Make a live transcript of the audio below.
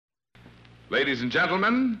Ladies and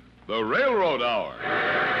gentlemen, the Railroad Hour.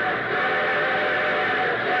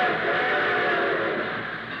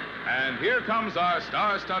 And here comes our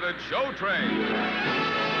star-studded show train.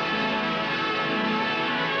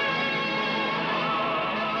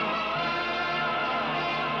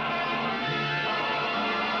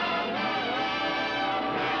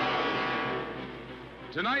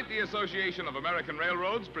 Tonight, the Association of American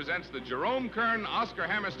Railroads presents the Jerome Kern Oscar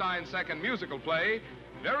Hammerstein second musical play,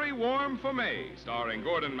 Very Warm for May, starring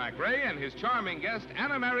Gordon MacRae and his charming guest,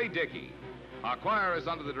 Anna Mary Dickey. Our choir is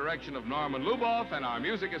under the direction of Norman Luboff, and our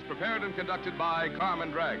music is prepared and conducted by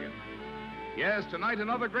Carmen Dragon. Yes, tonight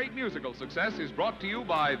another great musical success is brought to you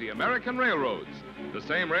by the American Railroads, the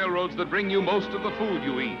same railroads that bring you most of the food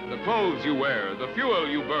you eat, the clothes you wear, the fuel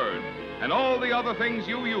you burn, and all the other things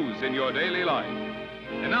you use in your daily life.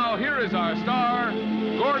 And now, here is our star,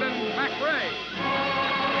 Gordon MacRae.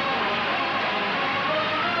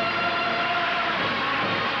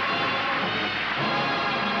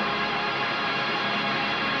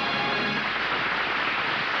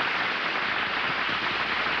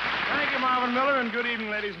 Thank you, Marvin Miller, and good evening,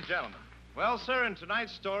 ladies and gentlemen. Well, sir, in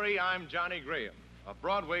tonight's story, I'm Johnny Graham, a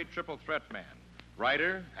Broadway triple threat man,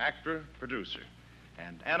 writer, actor, producer.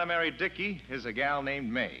 And Anna Mary Dickey is a gal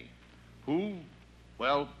named May, who...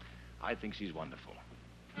 well, I think she's wonderful.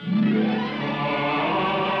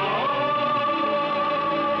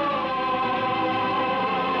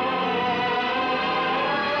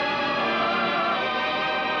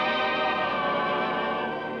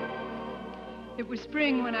 It was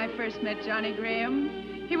spring when I first met Johnny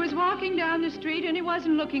Graham. He was walking down the street and he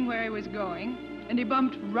wasn't looking where he was going. And he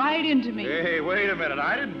bumped right into me. Hey, wait a minute.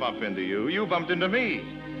 I didn't bump into you. You bumped into me.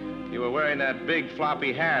 You were wearing that big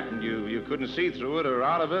floppy hat, and you couldn't see through it or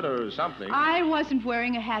out of it or something. I wasn't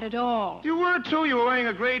wearing a hat at all. You were, too. You were wearing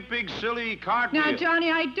a great big silly cartwheel. Now, Johnny,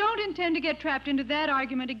 I don't intend to get trapped into that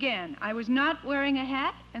argument again. I was not wearing a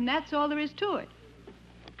hat, and that's all there is to it.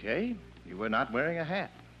 Okay. You were not wearing a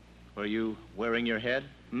hat. Were you wearing your head?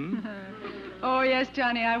 Oh, yes,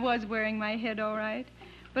 Johnny, I was wearing my head, all right.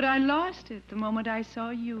 But I lost it the moment I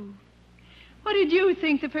saw you. What did you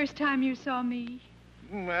think the first time you saw me?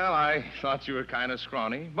 Well, I thought you were kind of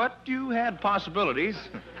scrawny, but you had possibilities.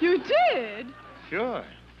 You did? Sure.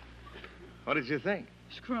 What did you think?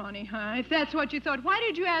 Scrawny, huh? If that's what you thought, why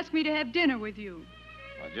did you ask me to have dinner with you?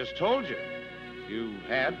 I just told you. You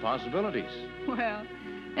had possibilities. Well,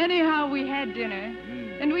 anyhow, we had dinner,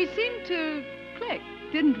 and we seemed to click,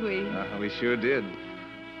 didn't we? We sure did.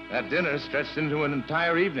 That dinner stretched into an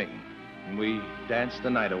entire evening, and we danced the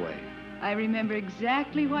night away. I remember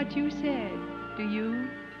exactly what you said. Do you?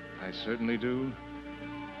 I certainly do.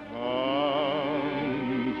 On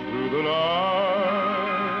through the night,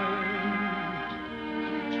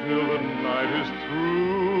 till the night is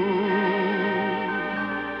through.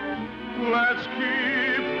 Let's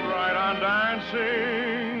keep right on dancing,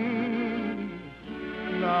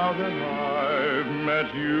 now that I've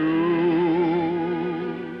met you.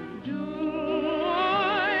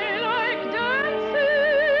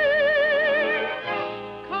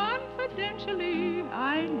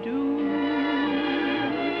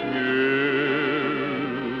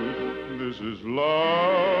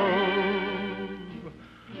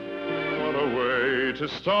 To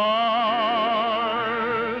start,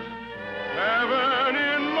 heaven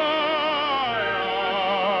in my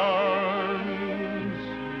arms,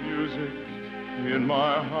 music in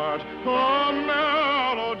my heart, a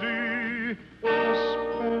melody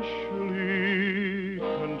especially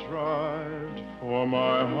contrived for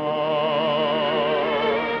my heart.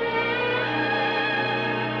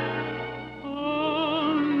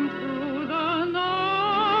 On through the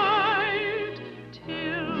night,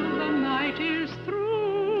 till the night is through.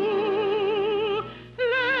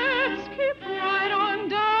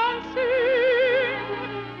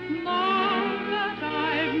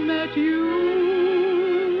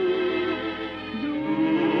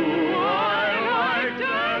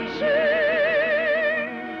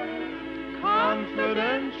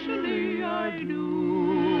 Confidentially, I do.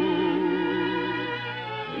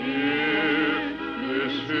 If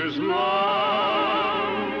this is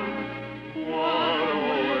love, what a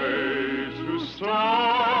way to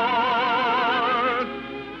start.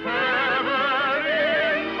 Heaven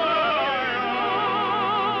in my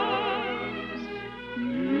arms,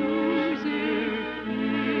 music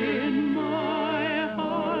in my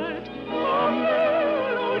heart, a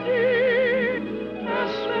melody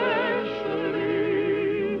especially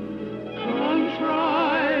contrived.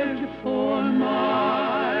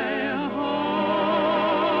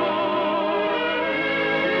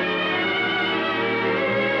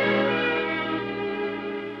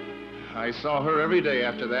 I saw her every day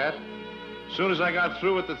after that. As soon as I got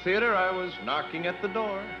through at the theater, I was knocking at the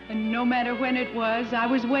door. And no matter when it was, I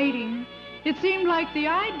was waiting. It seemed like the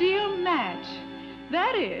ideal match.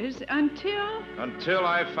 That is, until... Until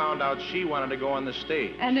I found out she wanted to go on the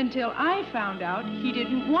stage. And until I found out he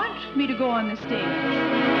didn't want me to go on the stage.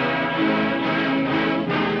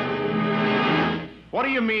 What do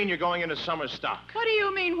you mean you're going into summer stock? What do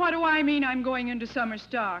you mean, what do I mean I'm going into summer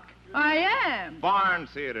stock? I am. Barn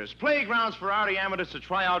theaters, playgrounds for arty amateurs to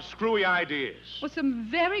try out screwy ideas. Well, some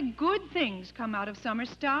very good things come out of summer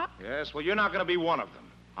stock. Yes, well, you're not going to be one of them.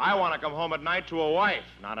 I want to come home at night to a wife,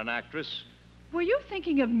 not an actress. Were you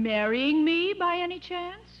thinking of marrying me by any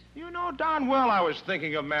chance? You know darn well I was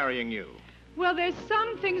thinking of marrying you. Well, there's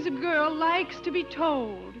some things a girl likes to be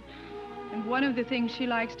told. And one of the things she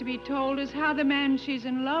likes to be told is how the man she's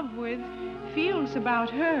in love with feels about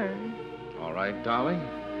her. All right, darling.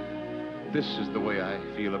 This is the way I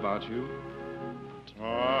feel about you.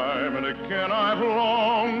 Time and again I've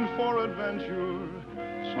longed for adventure,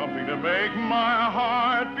 something to make my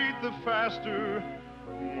heart beat the faster.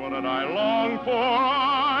 What did I long for?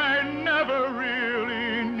 I never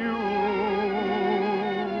really knew.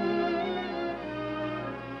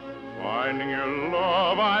 Finding your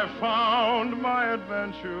love, I found my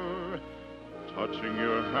adventure. Touching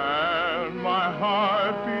your hand, my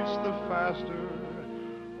heart beats the faster.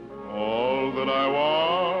 All that I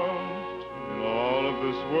want in all of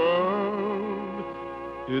this world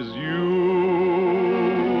is you.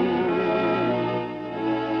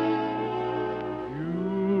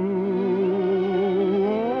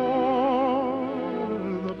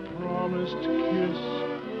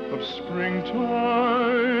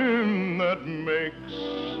 Springtime that makes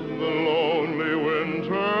the lonely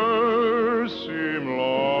winter seem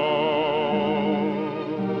long.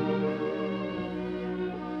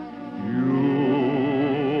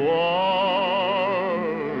 You are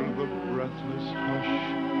the breathless hush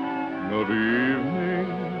of evening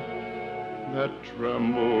that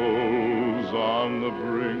trembles on the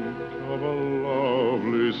brink of a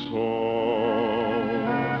lovely song.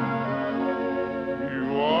 You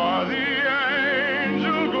are the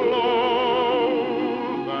angel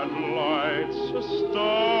glow that lights a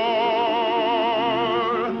star,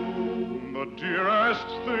 the dearest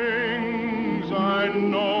things I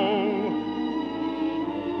know,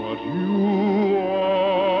 what you are.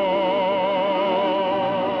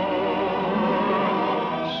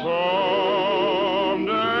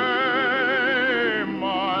 Someday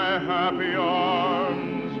my happy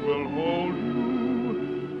arms will hold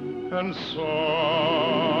you, and someday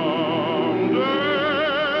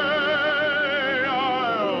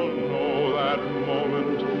I'll know that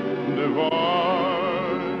moment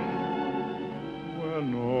divine when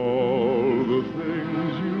all the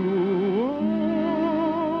things you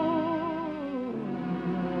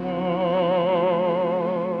are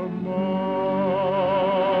mine.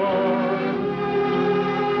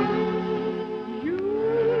 You,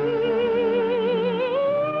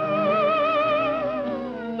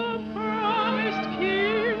 the promised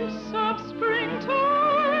kiss of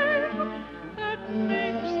springtime that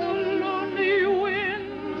makes the lonely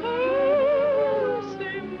winter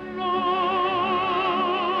seem long.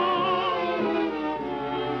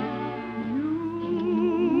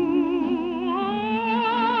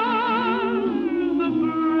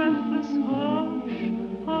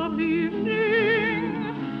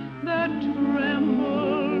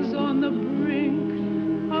 You are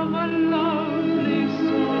the breathless hush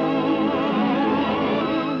of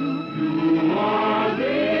evening that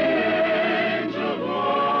trembles on the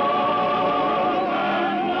brink of a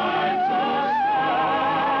lovely song.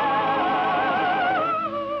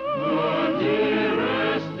 You are the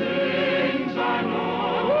angel glow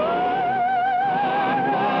that lights a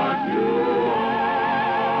star,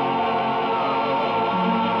 the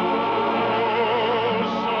dearest things I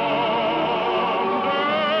know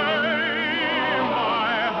are what you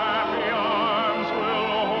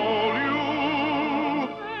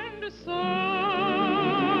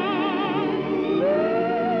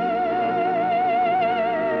Someday my happy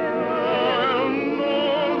arms will hold you,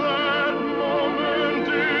 and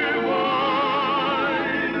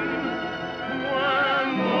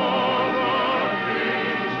I'll know that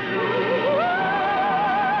moment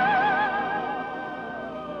divine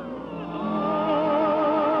when all the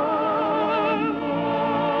things you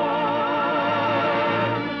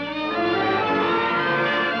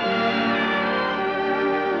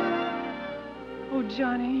Oh,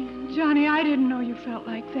 Johnny, I didn't know you felt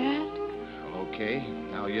like that. Okay,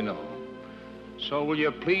 now you know. So will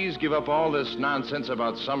you please give up all this nonsense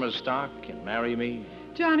about summer stock and marry me?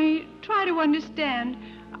 Johnny, try to understand.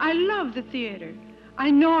 I love the theater. I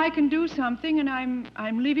know I can do something, and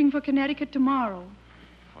I'm leaving for Connecticut tomorrow.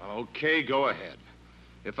 Well, okay, go ahead.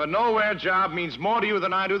 If a nowhere job means more to you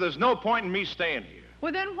than I do, there's no point in me staying here.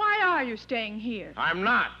 Well, then why are you staying here? I'm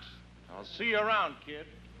not. I'll see you around, kid.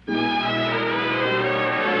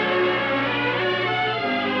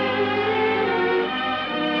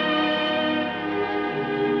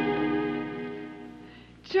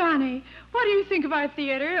 Johnny, what do you think of our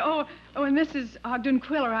theater? Oh, and this is Ogden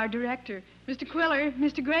Quiller, our director. Mr. Quiller,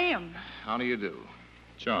 Mr. Graham. How do you do?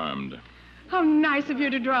 Charmed. How nice of you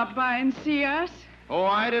to drop by and see us. Oh,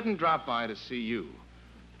 I didn't drop by to see you.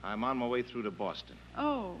 I'm on my way through to Boston.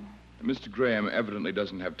 Oh. Mr. Graham evidently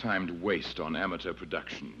doesn't have time to waste on amateur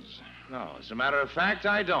productions. No, as a matter of fact,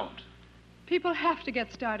 I don't. People have to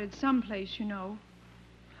get started someplace, you know.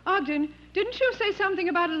 Ogden, didn't you say something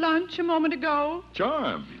about lunch a moment ago?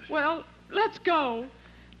 Charmed. Well, let's go.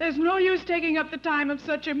 There's no use taking up the time of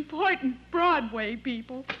such important Broadway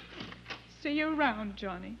people. See you around,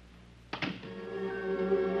 Johnny.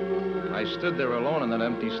 I stood there alone on that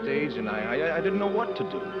empty stage, and I didn't know what to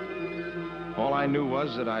do. All I knew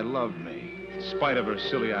was that I loved May, in spite of her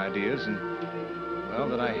silly ideas, and, well,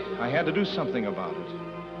 that I had to do something about it.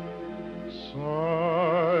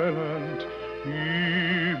 Silent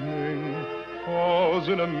evening falls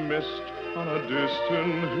in a mist on a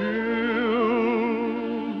distant hill.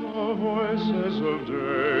 The voices of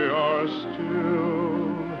day are still,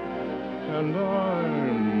 and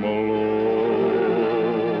I'm alone.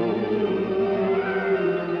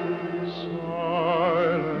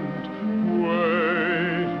 Silent,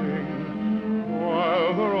 waiting,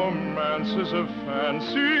 while the romances of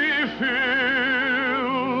fancy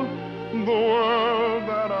fill the world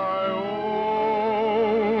that I own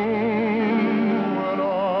when I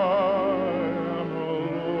am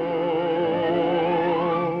alone.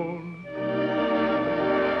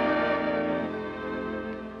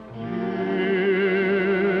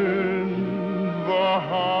 In the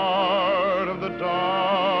heart of the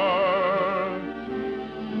dark,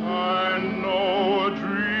 I know a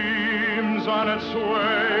dream's on its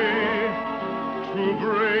way to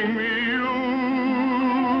bring me you.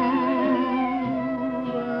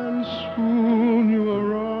 And soon you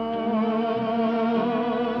arrive,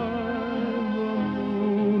 the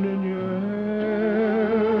moon in your hair.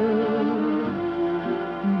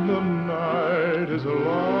 The night is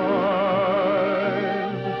alive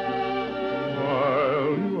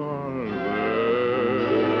while you are there.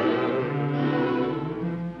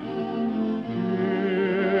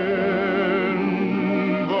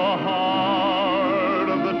 In the heart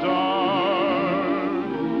of the dark,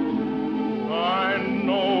 I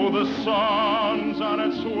know the sun's on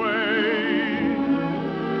its way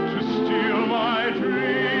to steal my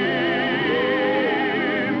dream.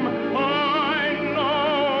 I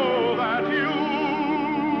know that you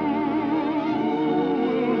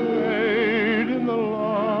will fade in the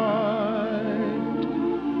light,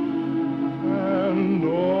 and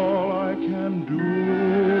all I can do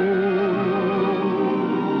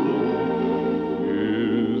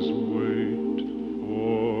is wait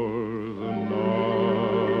for the night.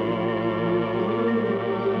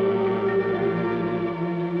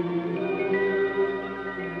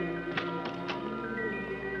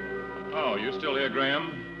 Oh, you still here, Graham?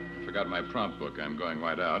 Forgot my prompt book. I'm going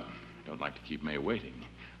right out. Don't like to keep May waiting.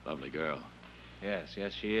 Lovely girl. Yes,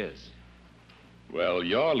 she is. Well,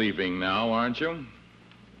 you're leaving now, aren't you?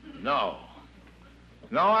 No,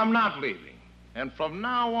 I'm not leaving. And from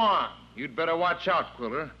now on, you'd better watch out,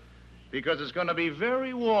 Quiller, because it's going to be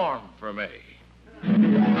very warm for me.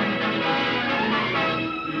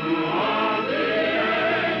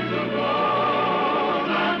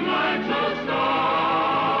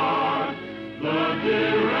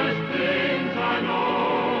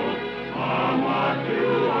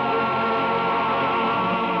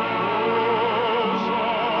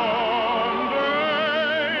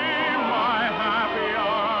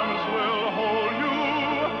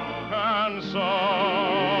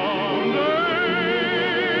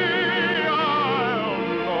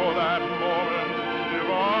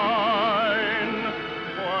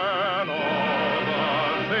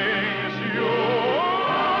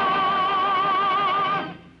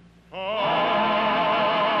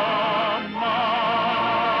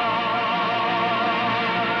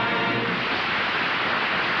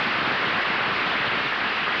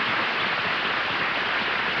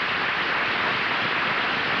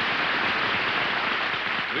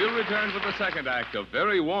 We'll return to the second act of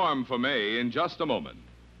Very Warm for May in just a moment.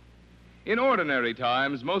 In ordinary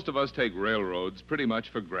times, most of us take railroads pretty much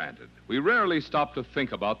for granted. We rarely stop to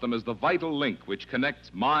think about them as the vital link which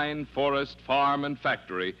connects mine, forest, farm, and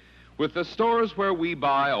factory with the stores where we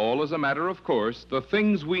buy, all as a matter of course, the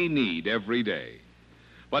things we need every day.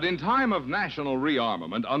 But in time of national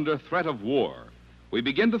rearmament, under threat of war, we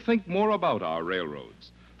begin to think more about our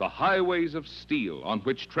railroads, the highways of steel on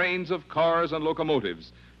which trains of cars and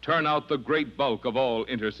locomotives turn out the great bulk of all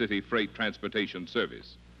intercity freight transportation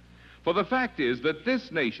service. For the fact is that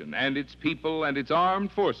this nation and its people and its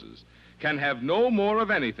armed forces can have no more of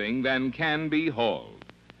anything than can be hauled.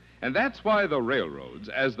 And that's why the railroads,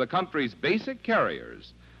 as the country's basic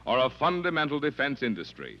carriers, are a fundamental defense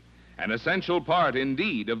industry, an essential part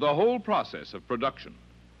indeed of the whole process of production.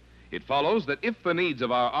 It follows that if the needs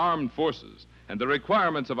of our armed forces and the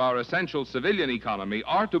requirements of our essential civilian economy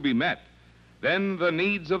are to be met, then the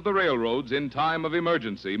needs of the railroads in time of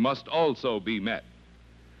emergency must also be met.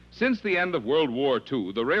 Since the end of World War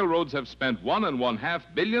II, the railroads have spent $1.5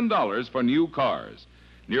 billion for new cars,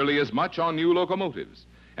 nearly as much on new locomotives,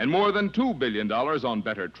 and more than $2 billion on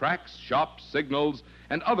better tracks, shops, signals,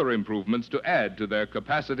 and other improvements to add to their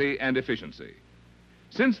capacity and efficiency.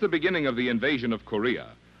 Since the beginning of the invasion of Korea,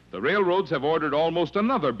 the railroads have ordered almost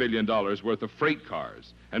another $1 billion worth of freight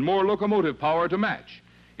cars and more locomotive power to match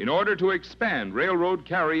in order to expand railroad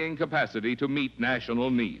carrying capacity to meet national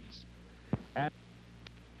needs.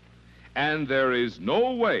 And there is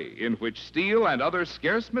no way in which steel and other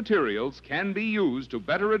scarce materials can be used to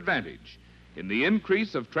better advantage in the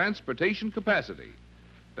increase of transportation capacity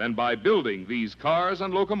than by building these cars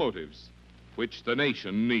and locomotives which the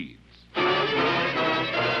nation needs.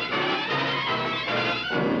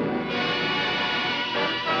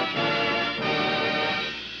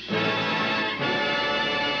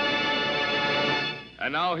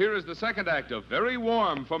 And now here is the second act of Very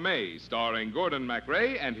Warm for May, starring Gordon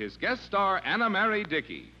MacRae and his guest star, Anna Mary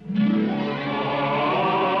Dickey.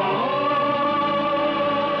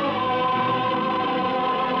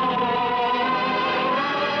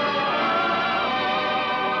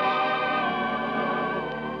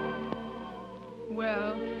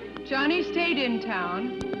 Well, Johnny stayed in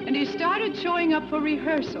town, and he started showing up for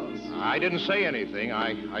rehearsals. I didn't say anything.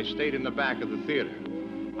 I stayed in the back of the theater.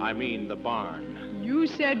 I mean, the barn. You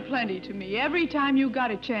said plenty to me every time you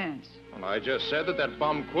got a chance. Well, I just said that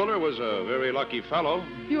bum Quiller was a very lucky fellow.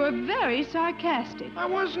 You were very sarcastic. I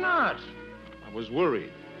was not. I was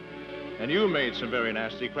worried. And you made some very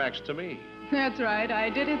nasty cracks to me. That's right,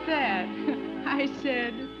 I did it that. I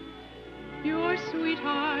said, your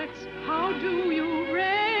sweethearts, how do you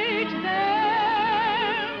rate them?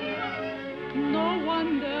 No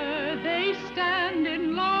wonder they stand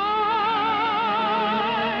in line.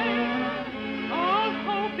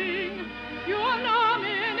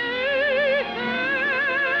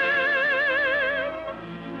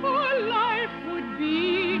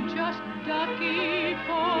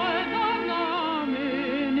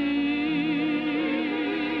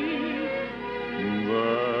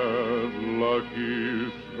 Lucky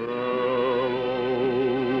fellow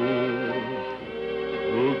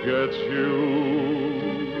who gets you,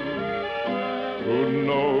 who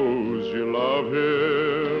knows you love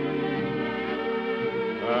him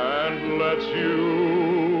and lets you.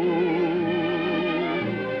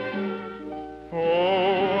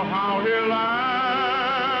 Oh, how he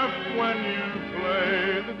laughed when you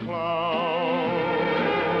play the clown.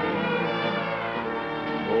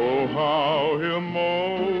 Oh, how he'll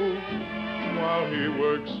moan while he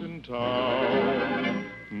works in town,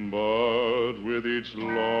 but with each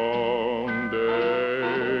long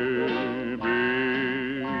day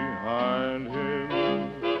behind him,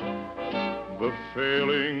 the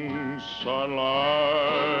failing sunlight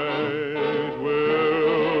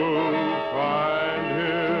will find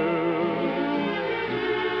him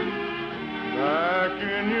back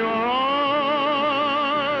in your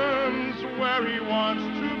arms where he wants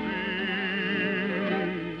to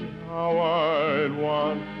be. How I'd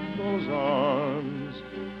want those arms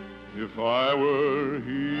if I were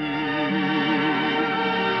he.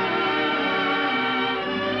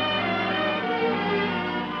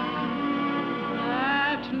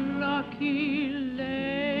 That lucky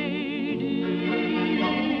lady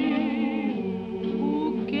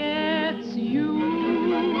who gets you,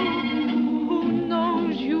 who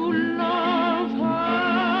knows you love her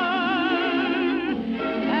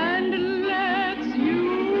and lets you.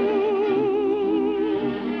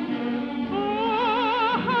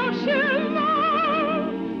 Oh, how she'll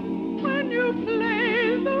love when you play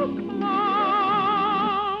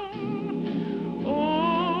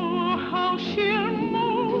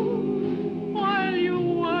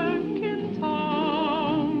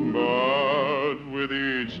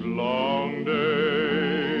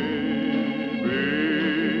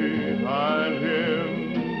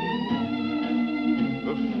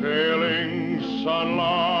Failing sunlight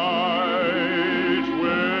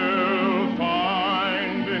will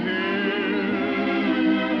find him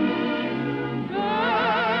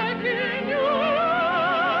Back in your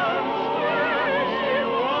arms where she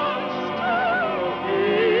wants to be.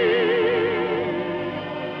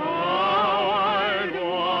 How I'd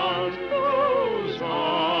want those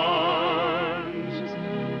arms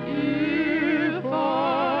If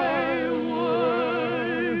I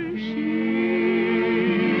were she.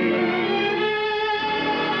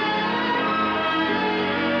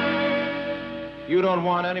 You don't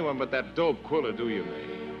want anyone but that dope Quiller, do you,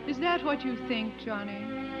 May? Is that what you think, Johnny?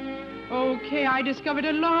 Okay, I discovered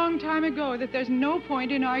a long time ago that there's no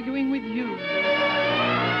point in arguing with you.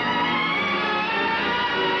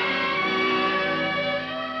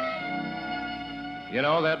 You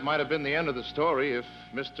know, that might have been the end of the story if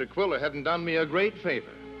Mr. Quiller hadn't done me a great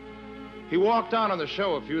favor. He walked out on the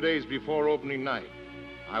show a few days before opening night.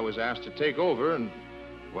 I was asked to take over, and,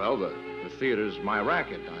 well, the theater's my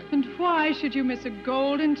racket. And why should you miss a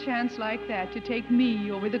golden chance like that to take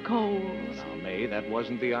me over the coals? Now, May, that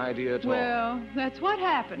wasn't the idea at all. Well, that's what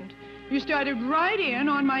happened. You started right in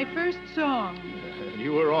on my first song.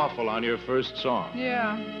 You were awful on your first song.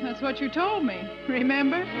 Yeah, that's what you told me.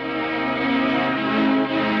 Remember?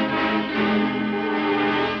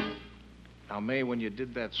 Now, May, when you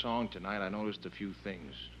did that song tonight, I noticed a few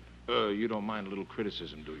things. You don't mind a little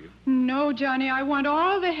criticism, do you? No, Johnny, I want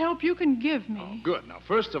all the help you can give me. Oh, good. Now,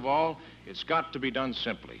 first of all, it's got to be done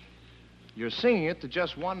simply. You're singing it to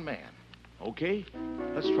just one man, okay?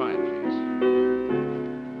 Let's try it, please.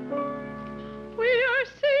 We are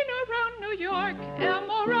seen around New York, El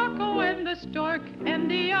Morocco and the Stork, and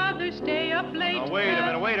the others stay up late. Now,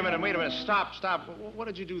 wait a minute. Stop. What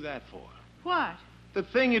did you do that for? What? The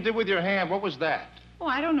thing you did with your hand, what was that? Oh,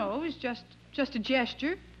 I don't know. It was just a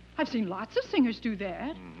gesture. I've seen lots of singers do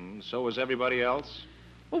that. Mm-hmm. So was everybody else?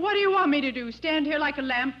 Well, what do you want me to do? Stand here like a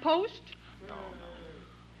lamppost? No.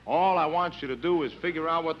 All I want you to do is figure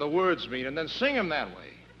out what the words mean and then sing them that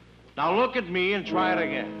way. Now look at me and try it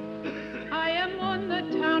again. I am on the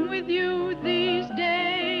town with you these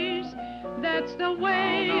days. That's the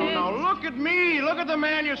way. No. Look at me. Look at the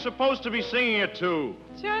man you're supposed to be singing it to.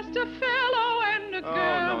 Just a fellow and a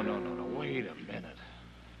girl. Oh, no. Wait a minute.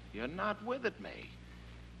 You're not with it, May.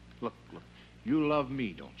 Look. You love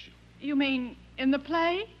me, don't you? You mean in the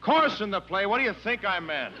play? Of course in the play. What do you think I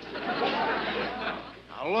meant?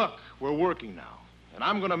 Now, look, we're working now. And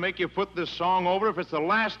I'm going to make you put this song over if it's the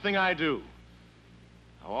last thing I do.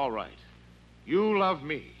 Now, all right. You love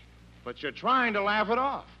me, but you're trying to laugh it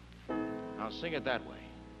off. Now, sing it that way.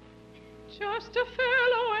 Just a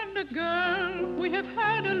fellow and a girl, we have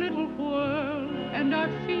had a little whirl, and our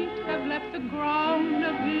feet have left the ground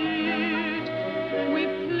a bit.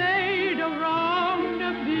 We've played around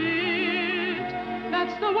a bit,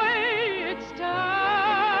 that's the way it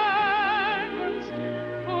stands.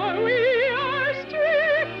 For we are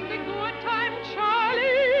strictly good-time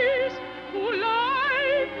Charlies who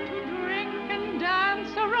like to drink and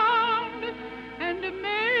dance around, and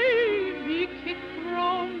maybe kick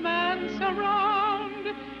romance around,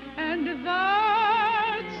 and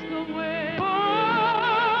that's the way.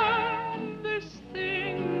 Oh, this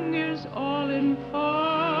thing is all in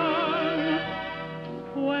fun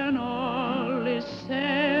when all is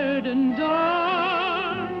said and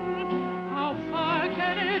done. How far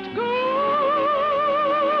can it go?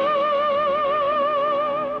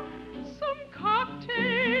 Some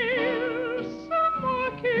cocktails, some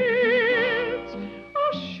more kids,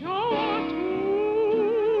 a show or two,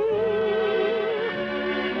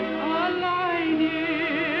 a line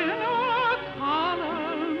in a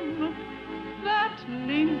column that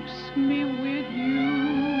links me with you.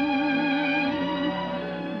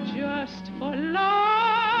 Just for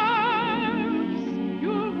laughs,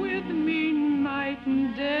 you're with me night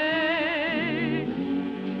and day,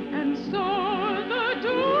 and so the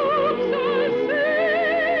dukes are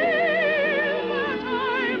saying that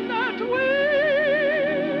I'm that way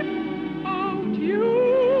about you.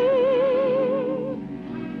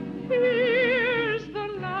 Here's the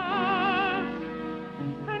laugh,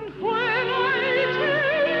 and when I tell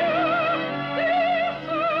you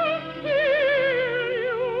this'll kill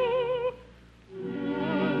you,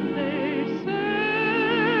 what they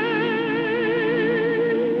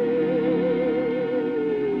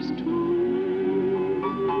say's true.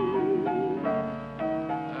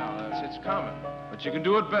 Now, it's coming, but you can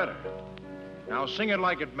do it better. Now, sing it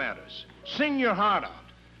like it matters. Sing your heart out.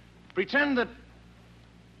 Pretend that...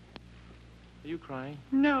 Are you crying?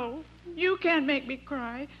 No, you can't make me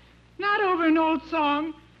cry. Not over an old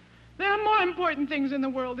song. There are more important things in the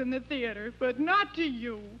world than the theater, but not to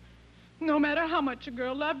you. No matter how much a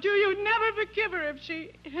girl loved you, you'd never forgive her if she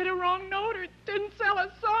hit a wrong note or didn't sell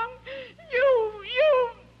a song. You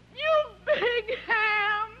big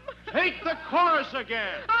ham. Take the chorus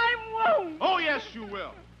again. I won't. Oh, yes, you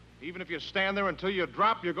will. Even if you stand there until you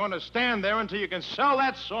drop, you're going to stand there until you can sell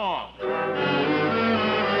that song.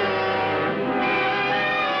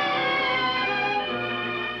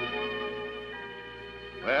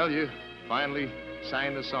 Well, you finally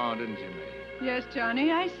sang the song, didn't you, May? Yes,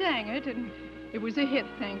 Johnny, I sang it, and it was a hit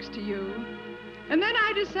thanks to you. And then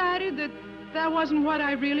I decided that wasn't what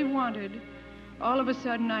I really wanted. All of a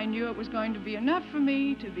sudden, I knew it was going to be enough for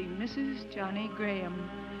me to be Mrs. Johnny Graham.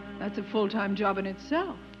 That's a full-time job in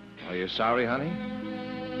itself. Are you sorry, honey?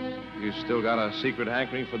 You still got a secret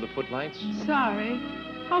hankering for the footlights? Sorry?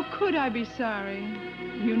 How could I be sorry?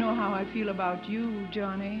 You know how I feel about you,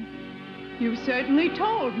 Johnny. You've certainly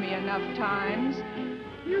told me enough times.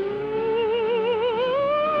 You're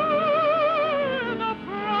the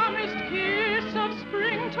promised kiss of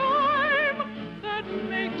springtime that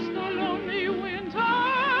makes the lonely winter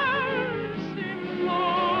seem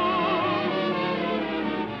long.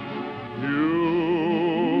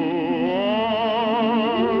 You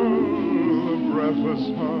are the breathless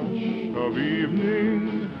hush of evening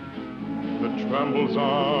that trembles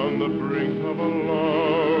on the brink of a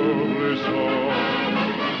lovely song.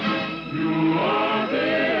 You are the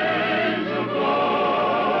angel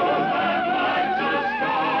glow that lights a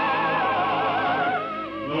star.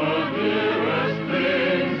 The dearest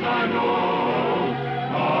things I know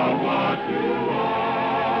are what you are.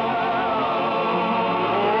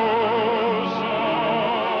 Oh,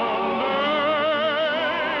 someday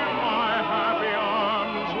my happy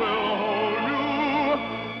arms will hold you,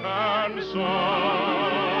 and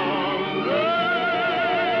someday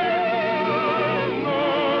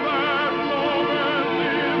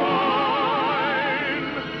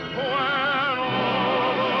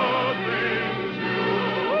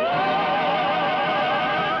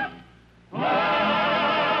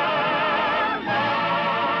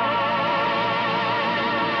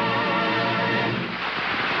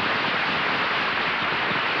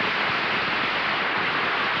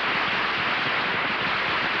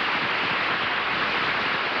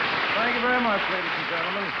Thank you very much, ladies and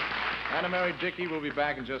gentlemen. Anna Mary Dickey will be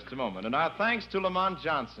back in just a moment. And our thanks to Lamont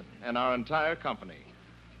Johnson and our entire company.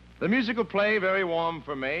 The musical play, Very Warm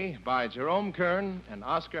for May, by Jerome Kern and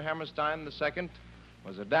Oscar Hammerstein II,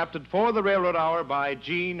 was adapted for the Railroad Hour by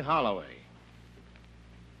Gene Holloway.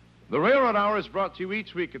 The Railroad Hour is brought to you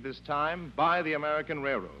each week at this time by the American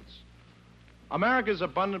Railroads. America's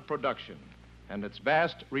abundant production and its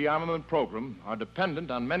vast rearmament program are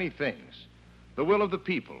dependent on many things: the will of the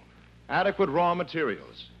people, adequate raw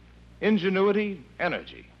materials, ingenuity,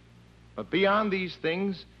 energy. But beyond these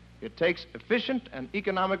things, it takes efficient and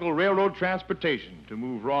economical railroad transportation to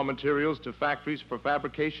move raw materials to factories for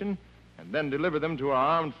fabrication and then deliver them to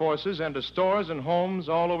our armed forces and to stores and homes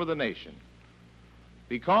all over the nation.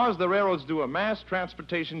 Because the railroads do a mass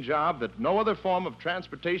transportation job that no other form of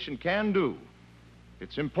transportation can do,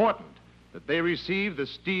 it's important that they receive the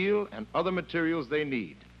steel and other materials they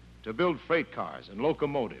need to build freight cars and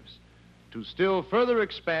locomotives, to still further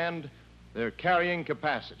expand their carrying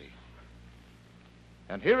capacity.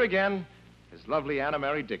 And here again is lovely Anna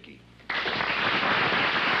Mary Dickey.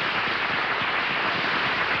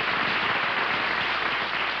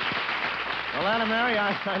 Well, Anna Mary,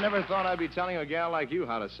 I never thought I'd be telling a gal like you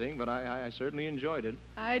how to sing, but I certainly enjoyed it.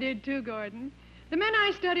 I did too, Gordon. The men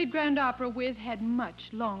I studied grand opera with had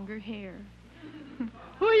much longer hair.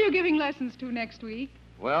 Who are you giving lessons to next week?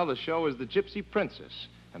 Well, the show is The Gypsy Princess,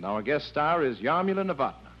 and our guest star is Yarmila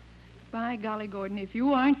Novotna. By golly, Gordon, if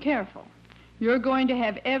you aren't careful, you're going to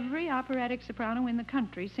have every operatic soprano in the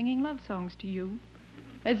country singing love songs to you,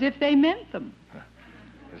 as if they meant them.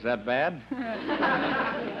 Is that bad?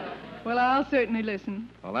 Well, I'll certainly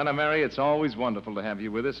listen. Well, Anna Mary, it's always wonderful to have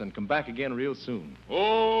you with us, and come back again real soon.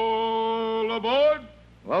 All aboard!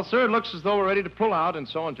 Well, sir, it looks as though we're ready to pull out, and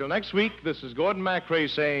so until next week, this is Gordon MacRae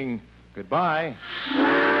saying goodbye.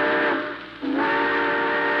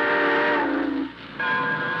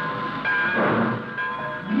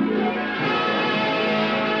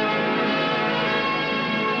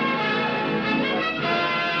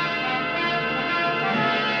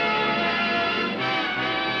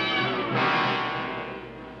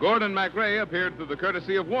 Gordon MacRae appeared through the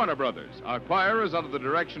courtesy of Warner Brothers. Our choir is under the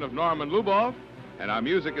direction of Norman Luboff, and our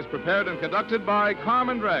music is prepared and conducted by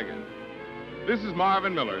Carmen Dragon. This is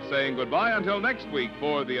Marvin Miller saying goodbye until next week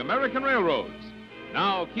for the American Railroads.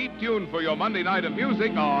 Now keep tuned for your Monday night of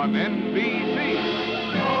music on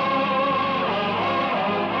NBC.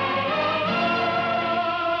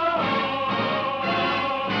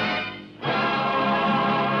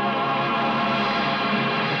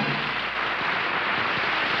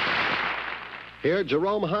 Hear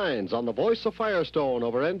Jerome Hines on The Voice of Firestone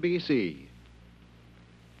over NBC.